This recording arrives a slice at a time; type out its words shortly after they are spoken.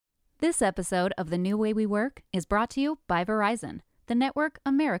This episode of The New Way We Work is brought to you by Verizon, the network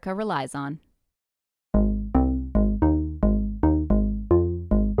America relies on.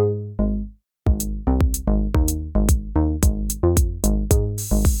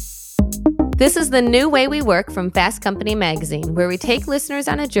 This is The New Way We Work from Fast Company magazine, where we take listeners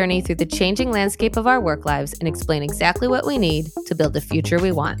on a journey through the changing landscape of our work lives and explain exactly what we need to build the future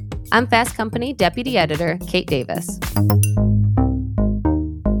we want. I'm Fast Company Deputy Editor Kate Davis.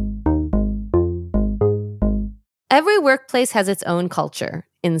 Every workplace has its own culture.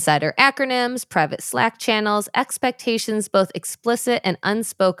 Insider acronyms, private Slack channels, expectations both explicit and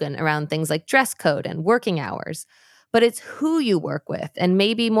unspoken around things like dress code and working hours. But it's who you work with, and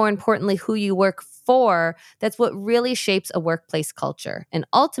maybe more importantly, who you work for, that's what really shapes a workplace culture and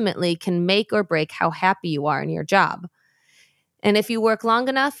ultimately can make or break how happy you are in your job. And if you work long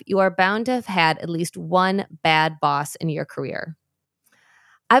enough, you are bound to have had at least one bad boss in your career.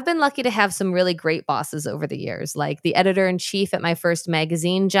 I've been lucky to have some really great bosses over the years, like the editor-in-chief at my first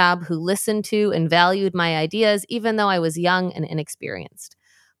magazine job who listened to and valued my ideas even though I was young and inexperienced.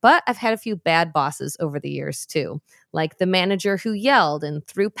 But I've had a few bad bosses over the years too, like the manager who yelled and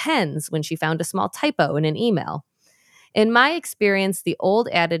threw pens when she found a small typo in an email. In my experience, the old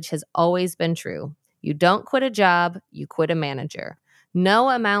adage has always been true. You don't quit a job, you quit a manager. No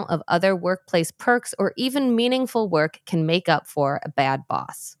amount of other workplace perks or even meaningful work can make up for a bad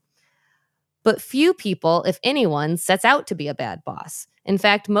boss. But few people, if anyone, sets out to be a bad boss. In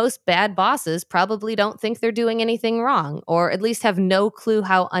fact, most bad bosses probably don't think they're doing anything wrong, or at least have no clue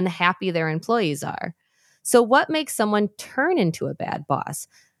how unhappy their employees are. So what makes someone turn into a bad boss?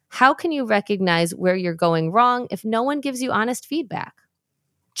 How can you recognize where you're going wrong if no one gives you honest feedback?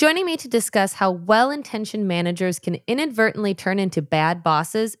 Joining me to discuss how well-intentioned managers can inadvertently turn into bad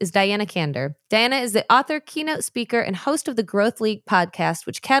bosses is Diana Kander. Diana is the author, keynote speaker, and host of the Growth League podcast,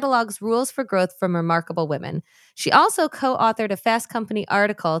 which catalogs rules for growth from remarkable women. She also co-authored a Fast Company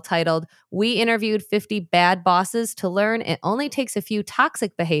article titled, "We Interviewed 50 Bad Bosses to Learn It Only Takes a Few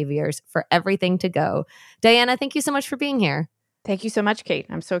Toxic Behaviors for Everything to Go." Diana, thank you so much for being here. Thank you so much, Kate.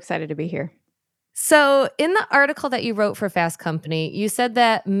 I'm so excited to be here. So in the article that you wrote for Fast Company, you said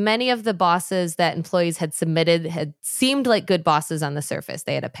that many of the bosses that employees had submitted had seemed like good bosses on the surface.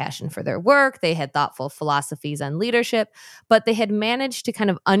 They had a passion for their work, they had thoughtful philosophies on leadership, but they had managed to kind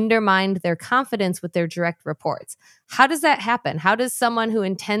of undermine their confidence with their direct reports. How does that happen? How does someone who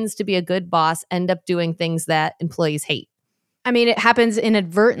intends to be a good boss end up doing things that employees hate? I mean, it happens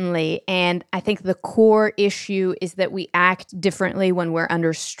inadvertently, and I think the core issue is that we act differently when we're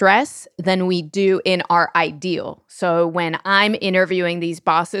under stress than we do in our ideal. So when I'm interviewing these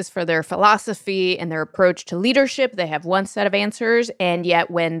bosses for their philosophy and their approach to leadership, they have one set of answers, and yet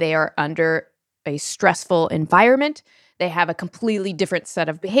when they are under a stressful environment, they have a completely different set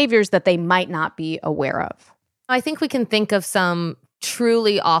of behaviors that they might not be aware of. I think we can think of some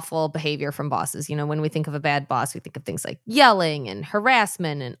truly awful behavior from bosses. You know, when we think of a bad boss, we think of things like yelling and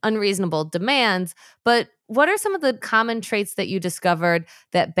harassment and unreasonable demands. But what are some of the common traits that you discovered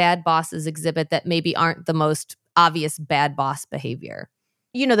that bad bosses exhibit that maybe aren't the most obvious bad boss behavior?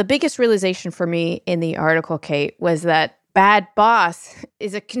 You know, the biggest realization for me in the article, Kate, was that bad boss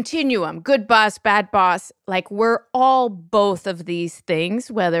is a continuum. Good boss, bad boss. Like, we're all both of these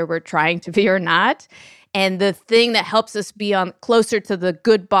things, whether we're trying to be or not. And the thing that helps us be on closer to the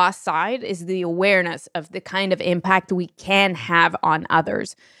good boss side is the awareness of the kind of impact we can have on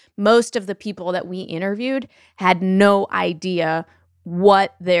others. Most of the people that we interviewed had no idea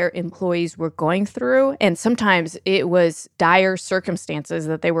what their employees were going through. And sometimes it was dire circumstances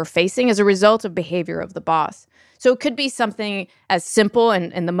that they were facing as a result of behavior of the boss. So it could be something as simple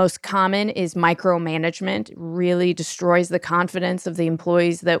and the most common is micromanagement. It really destroys the confidence of the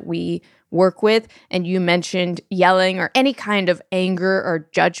employees that we work with. And you mentioned yelling or any kind of anger or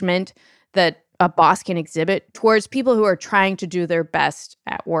judgment that a boss can exhibit towards people who are trying to do their best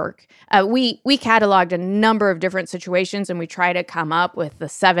at work. We cataloged a number of different situations, and we try to come up with the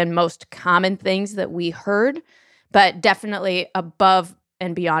 7 most common things that we heard. But definitely above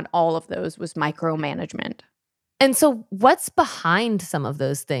and beyond all of those was micromanagement. And so what's behind some of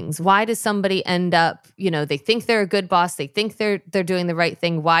those things? Why does somebody end up, they think they're a good boss, they think they're doing the right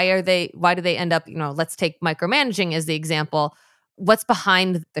thing. Why do they end up, let's take micromanaging as the example. What's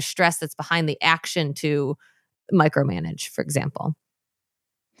behind the stress that's behind the action to micromanage, for example?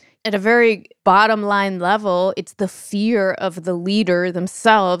 At a very bottom line level, it's the fear of the leader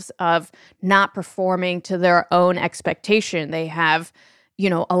themselves of not performing to their own expectation. They have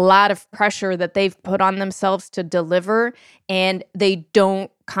a lot of pressure that they've put on themselves to deliver, and they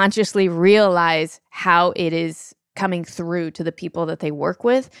don't consciously realize how it is coming through to the people that they work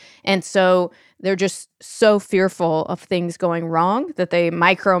with. And so they're just so fearful of things going wrong that they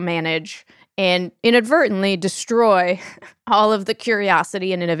micromanage and inadvertently destroy all of the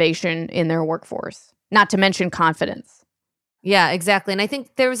curiosity and innovation in their workforce, not to mention confidence. Yeah, exactly. And I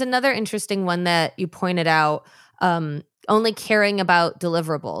think there was another interesting one that you pointed out, only caring about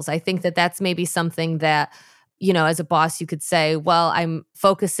deliverables. I think that that's maybe something that, as a boss, you could say, well, I'm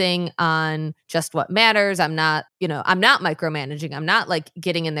focusing on just what matters. I'm not micromanaging. I'm not like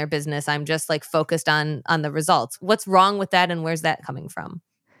getting in their business. I'm just like focused on the results. What's wrong with that, and where's that coming from?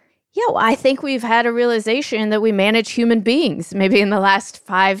 Yeah, well, I think we've had a realization that we manage human beings, maybe in the last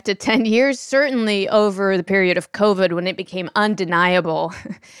 5 to 10 years, certainly over the period of COVID when it became undeniable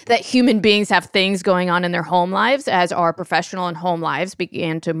that human beings have things going on in their home lives as our professional and home lives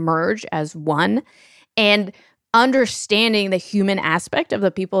began to merge as one. And understanding the human aspect of the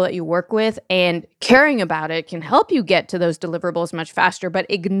people that you work with and caring about it can help you get to those deliverables much faster, but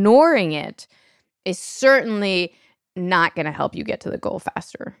ignoring it is certainly not going to help you get to the goal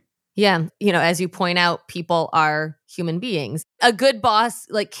faster. Yeah. As you point out, people are human beings. A good boss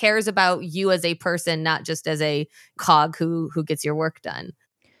cares about you as a person, not just as a cog who gets your work done.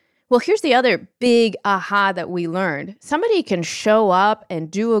 Well, here's the other big aha that we learned. Somebody can show up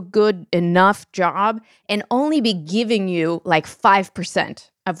and do a good enough job and only be giving you 5%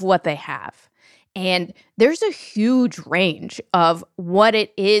 of what they have. And there's a huge range of what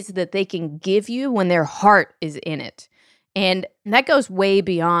it is that they can give you when their heart is in it. And that goes way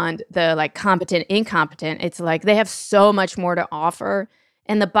beyond the competent, incompetent. It's they have so much more to offer.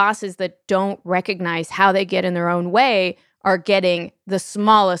 And the bosses that don't recognize how they get in their own way are getting the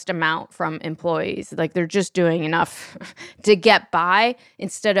smallest amount from employees. They're just doing enough to get by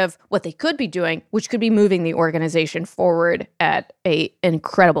instead of what they could be doing, which could be moving the organization forward at an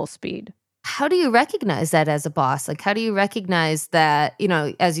incredible speed. How do you recognize that as a boss? How do you recognize that,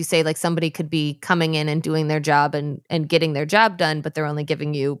 as you say, somebody could be coming in and doing their job and getting their job done, but they're only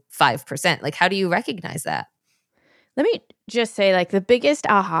giving you 5%? How do you recognize that? Let me just say, the biggest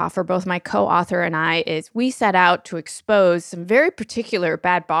aha for both my co-author and I is we set out to expose some very particular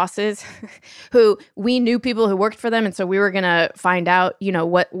bad bosses who we knew people who worked for them. And so we were going to find out,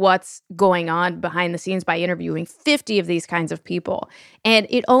 what's going on behind the scenes by interviewing 50 of these kinds of people. And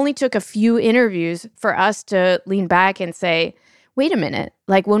it only took a few interviews for us to lean back and say, wait a minute,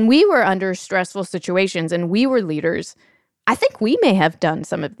 when we were under stressful situations and we were leaders, I think we may have done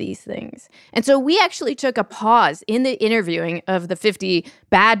some of these things. And so we actually took a pause in the interviewing of the 50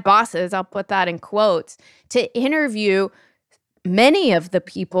 bad bosses, I'll put that in quotes, to interview many of the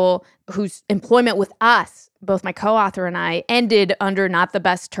people whose employment with us, both my co-author and I, ended under not the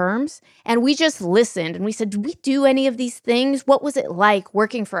best terms. And we just listened and we said, did we do any of these things? What was it like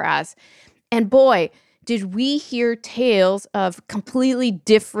working for us? And boy, did we hear tales of completely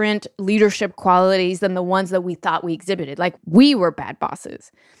different leadership qualities than the ones that we thought we exhibited. We were bad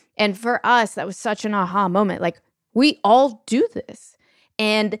bosses. And for us, that was such an aha moment. We all do this.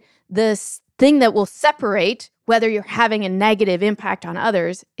 And the thing that will separate whether you're having a negative impact on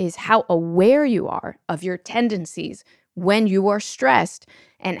others is how aware you are of your tendencies when you are stressed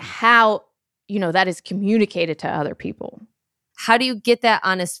and how, that is communicated to other people. How do you get that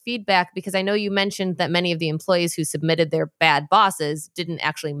honest feedback? Because I know you mentioned that many of the employees who submitted their bad bosses didn't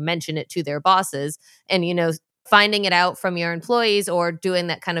actually mention it to their bosses. And, finding it out from your employees or doing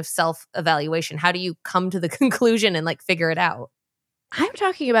that kind of self-evaluation, how do you come to the conclusion and figure it out? I'm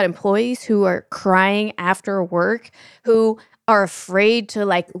talking about employees who are crying after work, who are afraid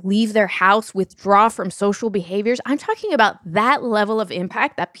to leave their house, withdraw from social behaviors. I'm talking about that level of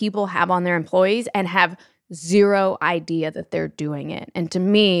impact that people have on their employees and have zero idea that they're doing it. And to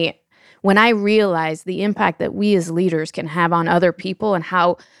me, when I realized the impact that we as leaders can have on other people and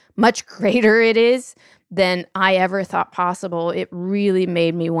how much greater it is than I ever thought possible, it really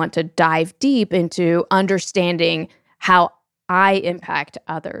made me want to dive deep into understanding how I impact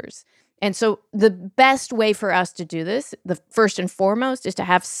others. And so the best way for us to do this, the first and foremost, is to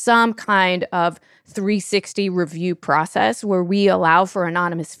have some kind of 360 review process where we allow for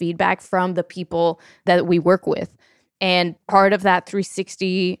anonymous feedback from the people that we work with. And part of that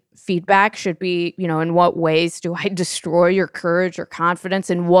 360 feedback should be, in what ways do I destroy your courage or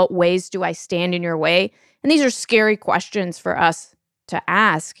confidence? In what ways do I stand in your way? And these are scary questions for us to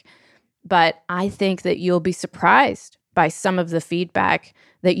ask. But I think that you'll be surprised by some of the feedback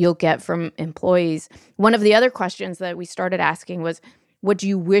that you'll get from employees. One of the other questions that we started asking was, what do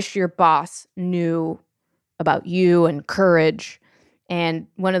you wish your boss knew about you and courage? And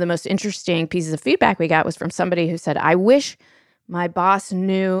one of the most interesting pieces of feedback we got was from somebody who said, I wish my boss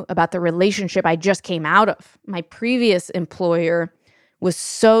knew about the relationship I just came out of. My previous employer was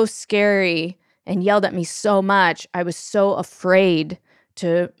so scary and yelled at me so much. I was so afraid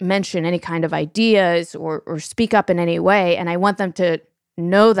to mention any kind of ideas or speak up in any way. And I want them to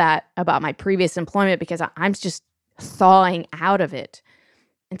know that about my previous employment because I'm just thawing out of it.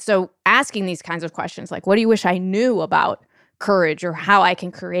 And so asking these kinds of questions, like, what do you wish I knew about courage or how I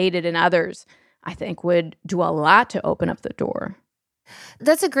can create it in others, I think would do a lot to open up the door.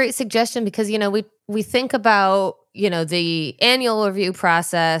 That's a great suggestion because, we think about, the annual review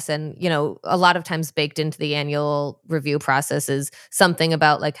process and, a lot of times baked into the annual review process is something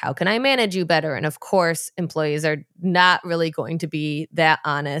about like, how can I manage you better? And of course, employees are not really going to be that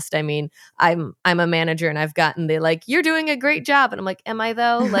honest. I mean, I'm a manager and I've gotten the like, you're doing a great job. And I'm like, am I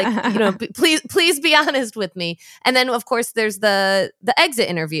though? Like, please be honest with me. And then of course there's the exit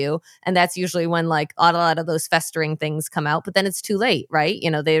interview. And that's usually when like a lot of those festering things come out, but then it's too late, right?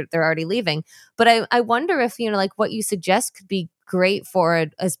 They're already leaving. But I wonder if, like what you suggest could be great for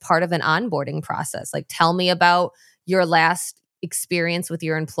it as part of an onboarding process. Like, tell me about your last experience with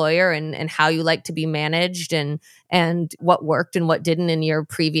your employer and how you like to be managed and what worked and what didn't in your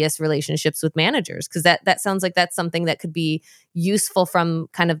previous relationships with managers. Because that sounds like that's something that could be useful from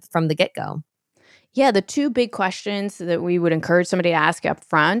the get-go. Yeah, the two big questions that we would encourage somebody to ask up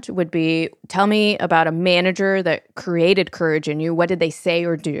front would be, tell me about a manager that created courage in you. What did they say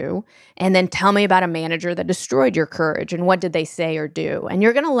or do? And then tell me about a manager that destroyed your courage and what did they say or do? And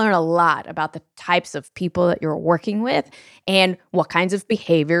you're going to learn a lot about the types of people that you're working with and what kinds of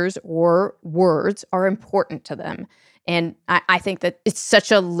behaviors or words are important to them. And I think that it's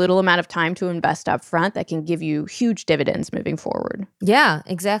such a little amount of time to invest up front that can give you huge dividends moving forward. Yeah,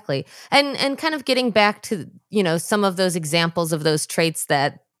 exactly. And kind of getting back to, some of those examples of those traits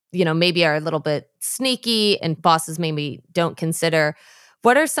that, maybe are a little bit sneaky and bosses maybe don't consider.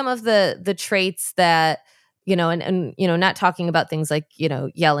 What are some of the traits that, and not talking about things like,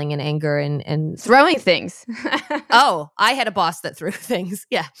 yelling and anger and throwing things. Oh, I had a boss that threw things.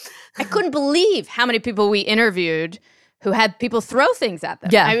 Yeah. I couldn't believe how many people we interviewed who had people throw things at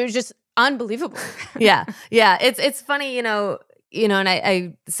them. Yeah. It was just unbelievable. Yeah. It's funny, and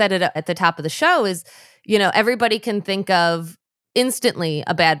I said it at the top of the show is, everybody can think of instantly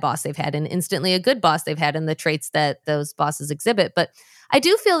a bad boss they've had and instantly a good boss they've had and the traits that those bosses exhibit. But I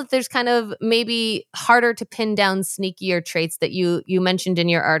do feel that there's kind of maybe harder to pin down sneakier traits that you mentioned in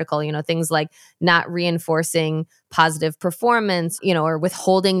your article, things like not reinforcing positive performance, or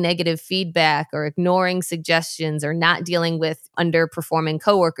withholding negative feedback or ignoring suggestions or not dealing with underperforming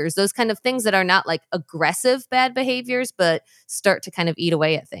coworkers, those kind of things that are not like aggressive bad behaviors, but start to kind of eat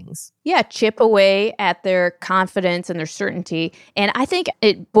away at things. Yeah, chip away at their confidence and their certainty. And I think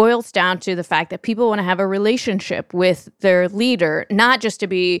it boils down to the fact that people want to have a relationship with their leader, not just to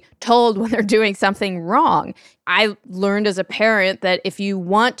be told when they're doing something wrong. I learned as a parent that if you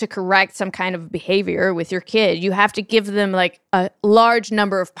want to correct some kind of behavior with your kid, you have to give them like a large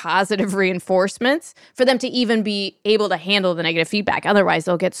number of positive reinforcements for them to even be able to handle the negative feedback. Otherwise,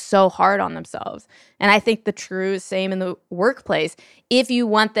 they'll get so hard on themselves. And I think the true same in the workplace. If you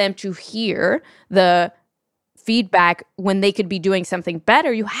want them to hear the feedback when they could be doing something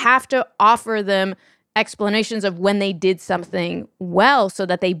better, you have to offer them explanations of when they did something well so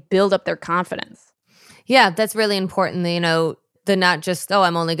that they build up their confidence. Yeah, that's really important. The not just,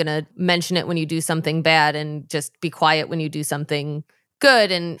 I'm only going to mention it when you do something bad and just be quiet when you do something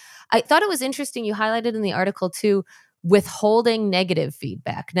good. And I thought it was interesting. You highlighted in the article too, withholding negative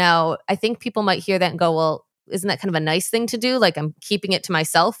feedback. Now, I think people might hear that and go, well, isn't that kind of a nice thing to do? Like I'm keeping it to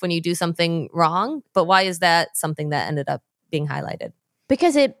myself when you do something wrong. But why is that something that ended up being highlighted?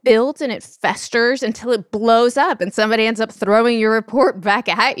 Because it builds and it festers until it blows up and somebody ends up throwing your report back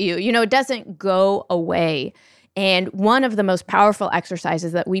at you. It doesn't go away. And one of the most powerful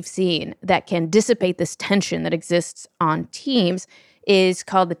exercises that we've seen that can dissipate this tension that exists on teams is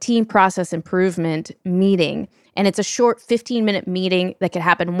called the Team Process Improvement Meeting. And it's a short 15-minute meeting that can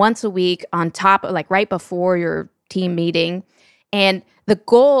happen once a week on top of, like right before your team meeting. And the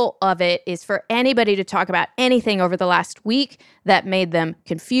goal of it is for anybody to talk about anything over the last week that made them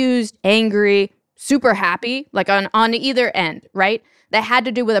confused, angry, super happy, like on either end, right? That had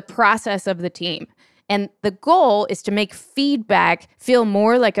to do with a process of the team. And the goal is to make feedback feel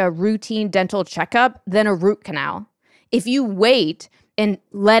more like a routine dental checkup than a root canal. If you wait and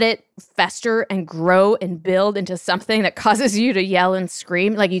let it fester and grow and build into something that causes you to yell and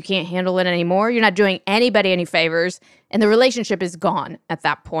scream like you can't handle it anymore, you're not doing anybody any favors, and the relationship is gone at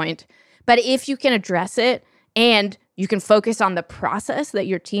that point. But if you can address it and You can focus on the process that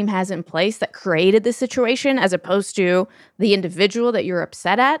your team has in place that created the situation as opposed to the individual that you're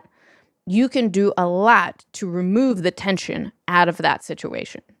upset at. You can do a lot to remove the tension out of that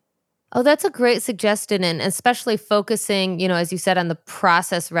situation. Oh, that's a great suggestion. And especially focusing, as you said, on the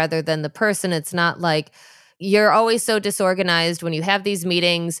process rather than the person. It's not like you're always so disorganized when you have these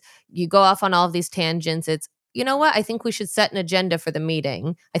meetings, you go off on all of these tangents. It's, you know what? I think we should set an agenda for the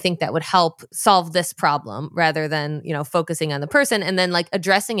meeting. I think that would help solve this problem rather than, focusing on the person and then like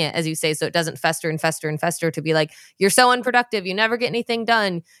addressing it, as you say, so it doesn't fester and fester and fester to be like, you're so unproductive. You never get anything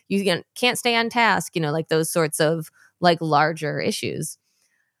done. You can't stay on task, like those sorts of like larger issues.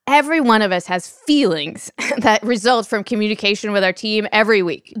 Every one of us has feelings that result from communication with our team every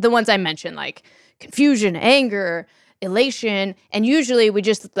week. The ones I mentioned, like confusion, anger, elation. And usually we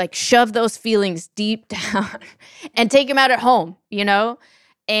just like shove those feelings deep down and take them out at home,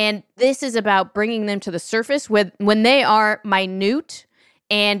 And this is about bringing them to the surface when they are minute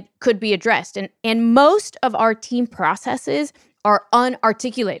and could be addressed. And most of our team processes are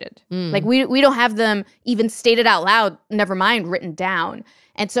unarticulated. Like we don't have them even stated out loud, never mind written down.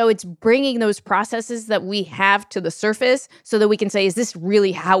 And so it's bringing those processes that we have to the surface so that we can say, is this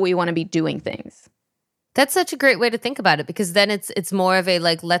really how we want to be doing things? That's such a great way to think about it, because then it's more of a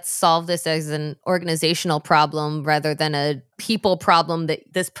like, let's solve this as an organizational problem rather than a people problem that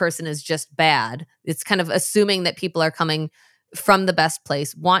this person is just bad. It's kind of assuming that people are coming from the best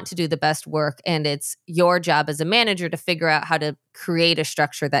place, want to do the best work, and it's your job as a manager to figure out how to create a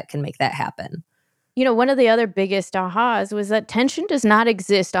structure that can make that happen. One of the other biggest ahas was that tension does not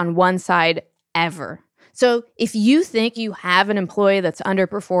exist on one side ever. So if you think you have an employee that's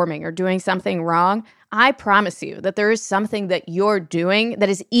underperforming or doing something wrong, I promise you that there is something that you're doing that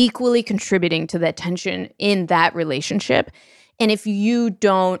is equally contributing to that tension in that relationship. And if you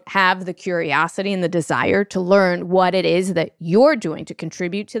don't have the curiosity and the desire to learn what it is that you're doing to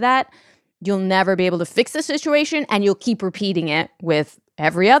contribute to that, you'll never be able to fix the situation, and you'll keep repeating it with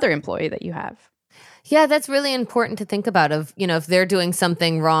every other employee that you have. Yeah, that's really important to think about if they're doing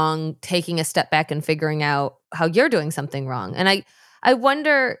something wrong, taking a step back and figuring out how you're doing something wrong. And I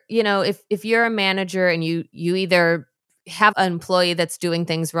wonder, if you're a manager and you either have an employee that's doing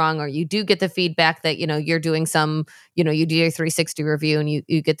things wrong, or you do get the feedback that, you're doing some, you do your 360 review and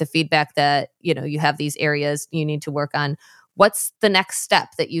you get the feedback that, you have these areas you need to work on. What's the next step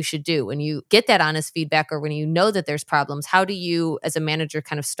that you should do when you get that honest feedback, or when you know that there's problems? How do you, as a manager,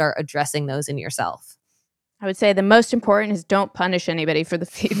 kind of start addressing those in yourself? I would say the most important is don't punish anybody for the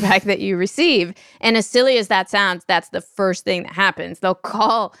feedback that you receive. And as silly as that sounds, that's the first thing that happens. They'll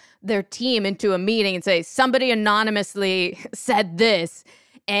call their team into a meeting and say, somebody anonymously said this,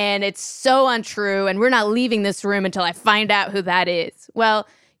 and it's so untrue, and we're not leaving this room until I find out who that is. Well,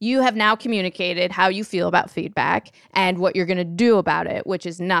 you have now communicated how you feel about feedback and what you're going to do about it, which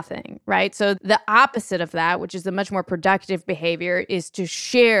is nothing, right? So the opposite of that, which is the much more productive behavior, is to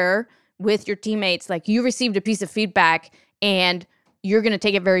share with your teammates, like, you received a piece of feedback and you're going to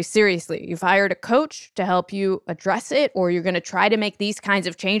take it very seriously. You've hired a coach to help you address it, or you're going to try to make these kinds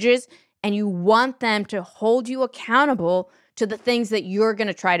of changes, and you want them to hold you accountable to the things that you're going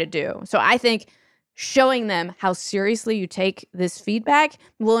to try to do. So I think showing them how seriously you take this feedback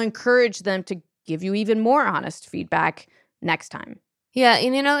will encourage them to give you even more honest feedback next time. Yeah,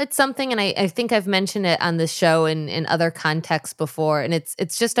 and it's something, and I think I've mentioned it on this show in other contexts before, and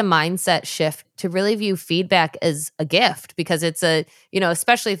it's just a mindset shift to really view feedback as a gift, because it's a,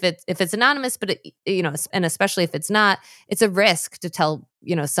 especially if it's anonymous, but and especially if it's not, it's a risk to tell,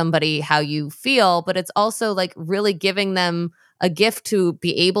 somebody how you feel, but it's also like really giving them a gift to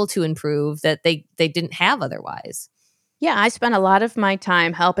be able to improve that they didn't have otherwise. Yeah, I spent a lot of my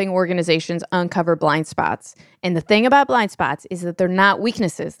time helping organizations uncover blind spots. And the thing about blind spots is that they're not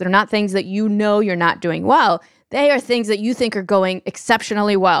weaknesses. They're not things that you're not doing well. They are things that you think are going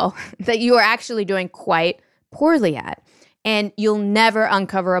exceptionally well, that you are actually doing quite poorly at. And you'll never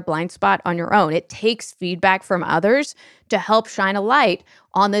uncover a blind spot on your own. It takes feedback from others to help shine a light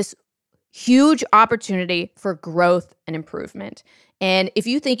on this huge opportunity for growth and improvement. And if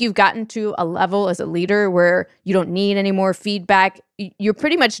you think you've gotten to a level as a leader where you don't need any more feedback, you're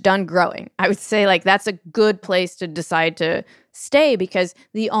pretty much done growing. I would say that's a good place to decide to stay, because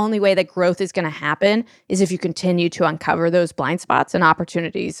the only way that growth is going to happen is if you continue to uncover those blind spots and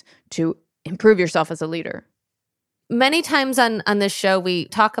opportunities to improve yourself as a leader. Many times on this show, we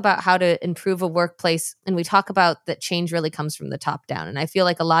talk about how to improve a workplace, and we talk about that change really comes from the top down. And I feel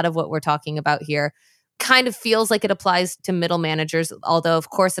like a lot of what we're talking about here kind of feels like it applies to middle managers, although of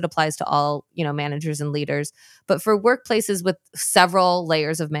course it applies to all, managers and leaders. But for workplaces with several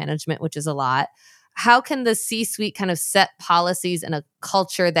layers of management, which is a lot, How can the C-suite kind of set policies and a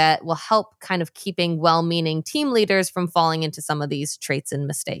culture that will help kind of keeping well-meaning team leaders from falling into some of these traits and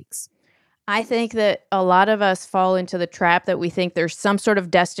mistakes? I think that a lot of us fall into the trap that we think there's some sort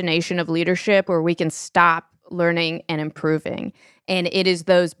of destination of leadership where we can stop learning and improving. And it is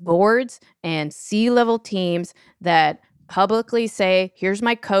those boards and C-level teams that publicly say, here's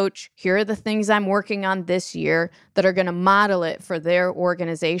my coach, here are the things I'm working on this year, that are going to model it for their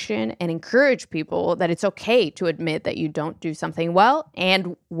organization and encourage people that it's okay to admit that you don't do something well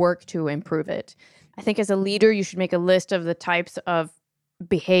and work to improve it. I think as a leader, you should make a list of the types of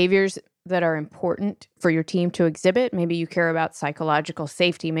behaviors that are important for your team to exhibit. Maybe you care about psychological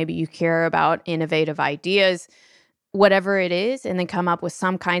safety. Maybe you care about innovative ideas, whatever it is, and then come up with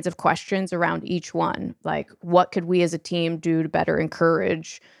some kinds of questions around each one. Like, what could we as a team do to better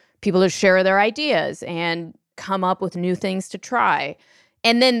encourage people to share their ideas and come up with new things to try?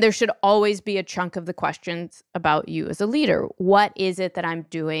 And then there should always be a chunk of the questions about you as a leader. What is it that I'm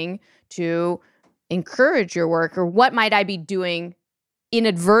doing to encourage your work? Or what might I be doing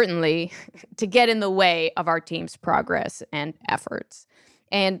inadvertently to get in the way of our team's progress and efforts?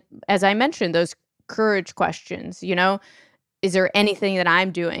 And as I mentioned, those courage questions, is there anything that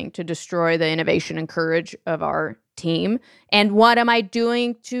I'm doing to destroy the innovation and courage of our team? And what am I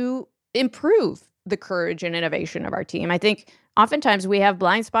doing to improve the courage and innovation of our team? I think oftentimes we have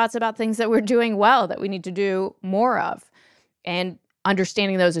blind spots about things that we're doing well that we need to do more of. And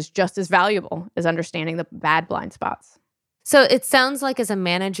understanding those is just as valuable as understanding the bad blind spots. So it sounds like as a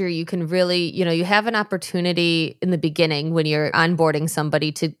manager, you can really, you have an opportunity in the beginning when you're onboarding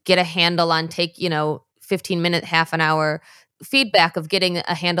somebody to get a handle on, take, 15-minute, half an hour feedback of getting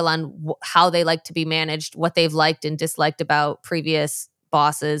a handle on how they like to be managed, what they've liked and disliked about previous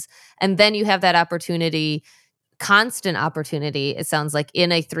bosses. And then you have that opportunity, constant opportunity, it sounds like,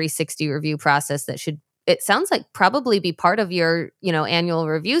 in a 360 review process that should, it sounds like, probably be part of your, annual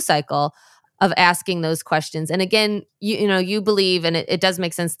review cycle of asking those questions. And again, you believe, and it does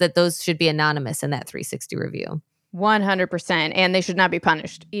make sense, that those should be anonymous in that 360 review. 100%. And they should not be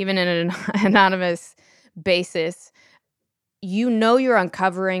punished, even in an anonymous basis. You're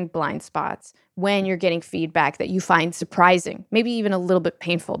uncovering blind spots when you're getting feedback that you find surprising, maybe even a little bit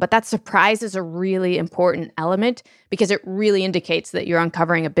painful. But that surprise is a really important element because it really indicates that you're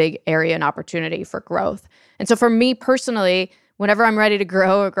uncovering a big area and opportunity for growth. And so for me personally, whenever I'm ready to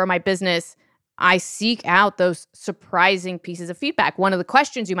grow my business, I seek out those surprising pieces of feedback. One of the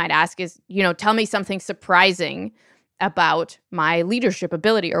questions you might ask is, tell me something surprising about my leadership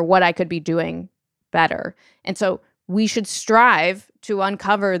ability or what I could be doing better. And so we should strive to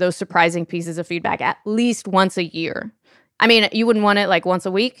uncover those surprising pieces of feedback at least once a year. I mean, you wouldn't want it like once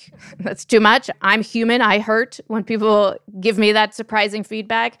a week. That's too much. I'm human. I hurt when people give me that surprising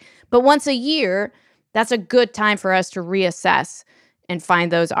feedback. But once a year, that's a good time for us to reassess and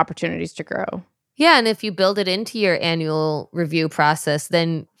find those opportunities to grow. Yeah, and if you build it into your annual review process,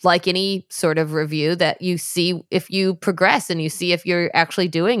 then like any sort of review, that you see if you progress and you see if you're actually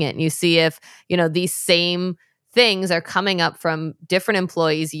doing it and you see if, these same things are coming up from different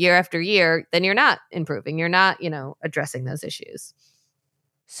employees year after year, then you're not improving. You're not, addressing those issues.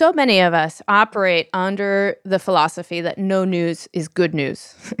 So many of us operate under the philosophy that no news is good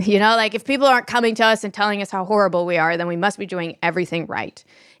news. Like if people aren't coming to us and telling us how horrible we are, then we must be doing everything right.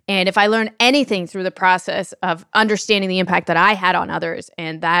 And if I learn anything through the process of understanding the impact that I had on others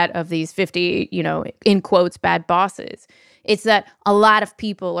and that of these 50, in quotes, bad bosses, it's that a lot of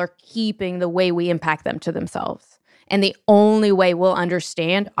people are keeping the way we impact them to themselves. And the only way we'll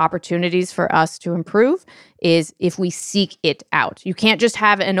understand opportunities for us to improve is if we seek it out. You can't just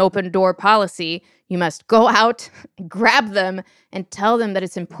have an open door policy. You must go out, grab them, and tell them that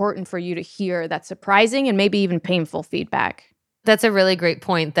it's important for you to hear that surprising and maybe even painful feedback. That's a really great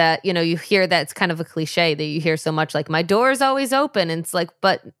point that, you hear that it's kind of a cliche that you hear so much, like, my door is always open. And it's like,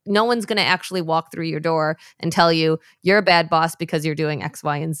 but no one's going to actually walk through your door and tell you you're a bad boss because you're doing X,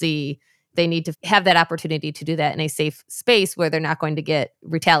 Y, and Z. They need to have that opportunity to do that in a safe space where they're not going to get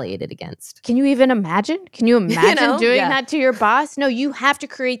retaliated against. Can you even imagine? Can you imagine doing that to your boss? No, you have to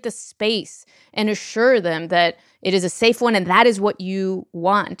create the space and assure them that it is a safe one and that is what you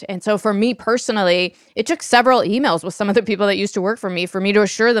want. And so for me personally, it took several emails with some of the people that used to work for me to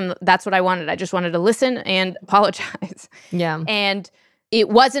assure them that's what I wanted. I just wanted to listen and apologize. Yeah. And it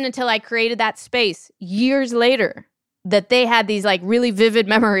wasn't until I created that space years later that they had these like really vivid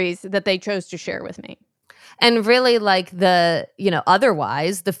memories that they chose to share with me. And really, like, the,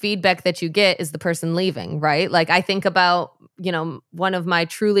 otherwise, the feedback that you get is the person leaving, right? Like, I think about, one of my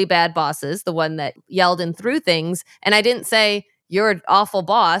truly bad bosses, the one that yelled and threw things. And I didn't say, you're an awful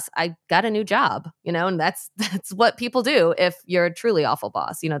boss. I got a new job, and that's what people do. If you're a truly awful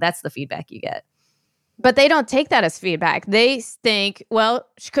boss, that's the feedback you get. But they don't take that as feedback. They think, well,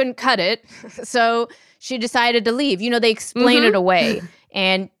 she couldn't cut it, so she decided to leave. They explain it away.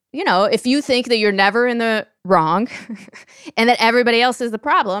 And, if you think that you're never in the wrong and that everybody else is the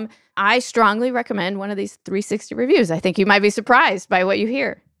problem, I strongly recommend one of these 360 reviews. I think you might be surprised by what you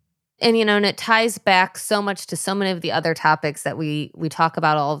hear. And, and it ties back so much to so many of the other topics that we talk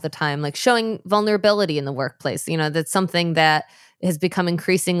about all of the time, like showing vulnerability in the workplace. That's something that has become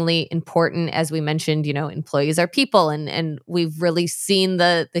increasingly important. As we mentioned, employees are people, and we've really seen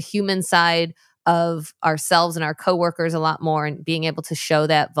the human side of ourselves and our coworkers a lot more, and being able to show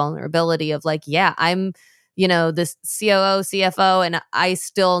that vulnerability of like, yeah, I'm, this COO, CFO, and I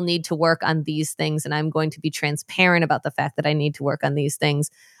still need to work on these things, and I'm going to be transparent about the fact that I need to work on these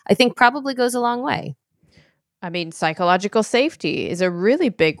things, I think probably goes a long way. I mean, psychological safety is a really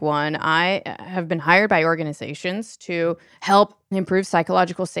big one. I have been hired by organizations to help improve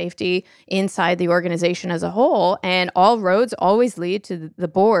psychological safety inside the organization as a whole. And all roads always lead to the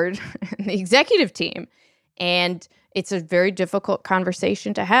board and the executive team. And it's a very difficult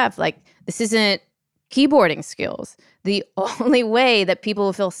conversation to have. Like, this isn't keyboarding skills. The only way that people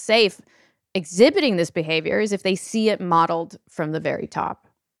will feel safe exhibiting this behavior is if they see it modeled from the very top.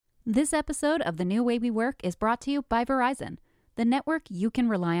 This episode of The New Way We Work is brought to you by Verizon, the network you can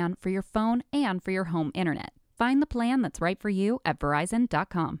rely on for your phone and for your home internet. Find the plan that's right for you at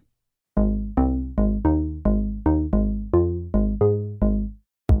Verizon.com.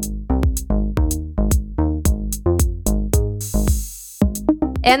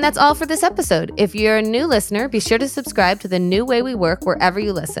 And that's all for this episode. If you're a new listener, be sure to subscribe to The New Way We Work wherever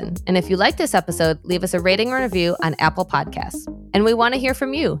you listen. And if you like this episode, leave us a rating or review on Apple Podcasts. And we want to hear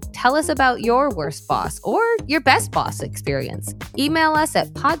from you. Tell us about your worst boss or your best boss experience. Email us at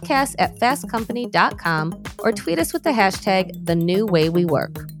podcast@fastcompany.com or tweet us with the hashtag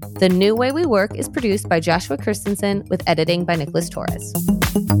 #TheNewWayWeWork. The New Way We Work is produced by Joshua Christensen with editing by Nicholas Torres.